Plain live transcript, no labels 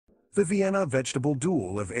The Vienna Vegetable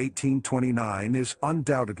Duel of 1829 is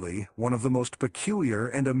undoubtedly one of the most peculiar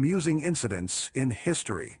and amusing incidents in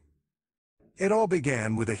history. It all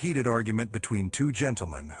began with a heated argument between two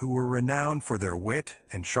gentlemen who were renowned for their wit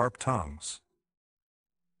and sharp tongues.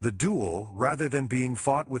 The duel, rather than being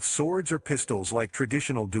fought with swords or pistols like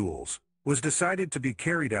traditional duels, was decided to be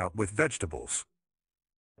carried out with vegetables.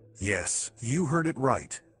 Yes, you heard it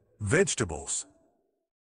right. Vegetables.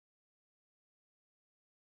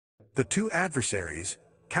 The two adversaries,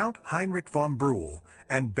 Count Heinrich von Brühl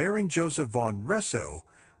and Baron Joseph von Ressow,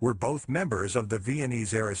 were both members of the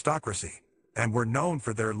Viennese aristocracy, and were known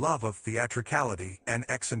for their love of theatricality and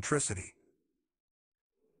eccentricity.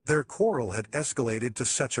 Their quarrel had escalated to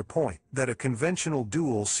such a point that a conventional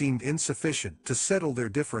duel seemed insufficient to settle their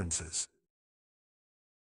differences.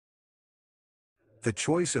 The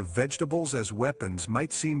choice of vegetables as weapons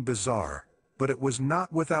might seem bizarre, but it was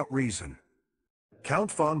not without reason.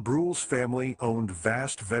 Count von Brühl's family owned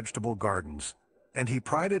vast vegetable gardens, and he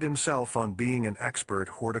prided himself on being an expert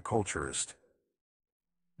horticulturist.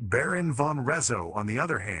 Baron von Ressow, on the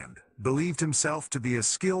other hand, believed himself to be a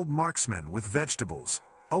skilled marksman with vegetables,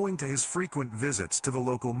 owing to his frequent visits to the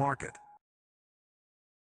local market.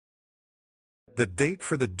 The date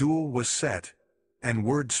for the duel was set, and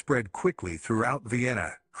word spread quickly throughout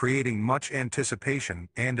Vienna, creating much anticipation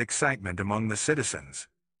and excitement among the citizens.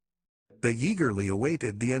 They eagerly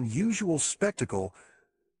awaited the unusual spectacle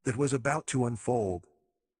that was about to unfold.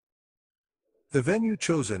 The venue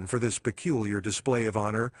chosen for this peculiar display of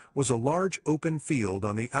honor was a large open field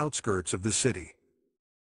on the outskirts of the city.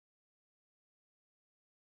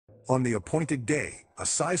 On the appointed day, a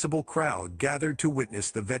sizable crowd gathered to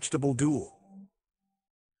witness the vegetable duel.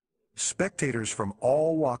 Spectators from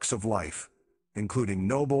all walks of life, including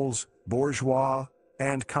nobles, bourgeois,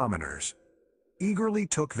 and commoners, eagerly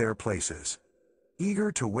took their places,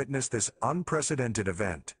 eager to witness this unprecedented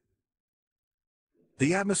event.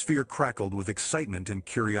 The atmosphere crackled with excitement and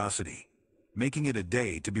curiosity, making it a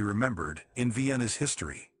day to be remembered in Vienna's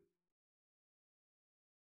history.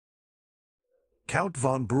 Count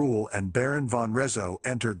von Brühl and Baron von Ressow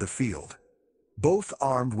entered the field, both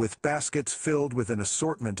armed with baskets filled with an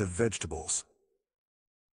assortment of vegetables.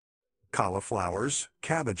 Cauliflowers,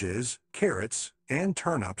 cabbages, carrots, and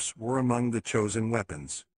turnips were among the chosen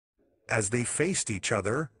weapons. As they faced each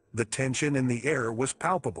other, the tension in the air was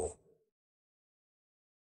palpable.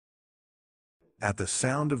 At the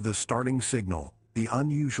sound of the starting signal, the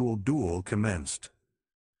unusual duel commenced.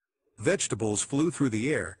 Vegetables flew through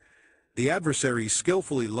the air, the adversaries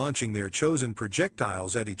skillfully launching their chosen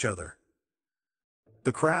projectiles at each other.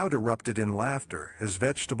 The crowd erupted in laughter as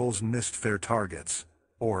vegetables missed their targets,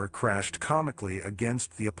 or crashed comically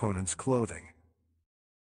against the opponent's clothing.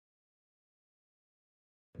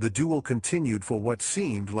 The duel continued for what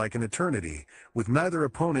seemed like an eternity, with neither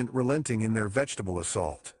opponent relenting in their vegetable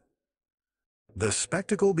assault. The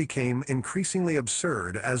spectacle became increasingly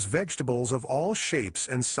absurd as vegetables of all shapes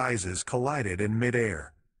and sizes collided in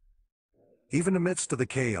midair. Even amidst the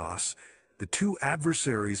chaos, the two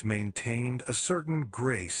adversaries maintained a certain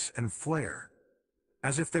grace and flair,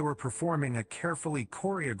 as if they were performing a carefully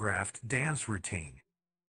choreographed dance routine.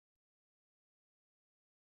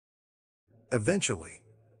 Eventually,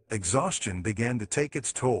 exhaustion began to take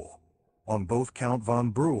its toll on both Count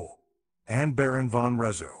von Brühl and Baron von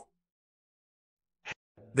Ressow.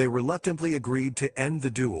 They reluctantly agreed to end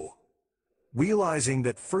the duel, realizing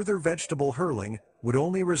that further vegetable hurling would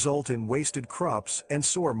only result in wasted crops and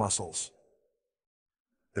sore muscles.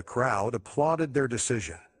 The crowd applauded their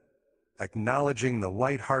decision, acknowledging the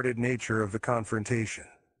light-hearted nature of the confrontation.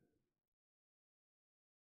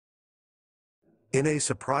 In a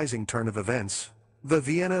surprising turn of events, the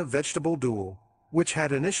Vienna Vegetable Duel, which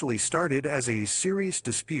had initially started as a serious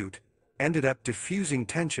dispute, ended up diffusing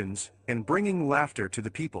tensions and bringing laughter to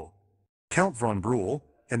the people. Count von Brühl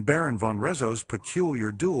and Baron von Ressow's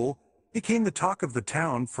peculiar duel became the talk of the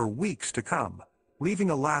town for weeks to come,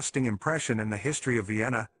 leaving a lasting impression in the history of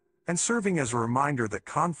Vienna and serving as a reminder that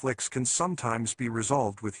conflicts can sometimes be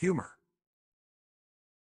resolved with humor.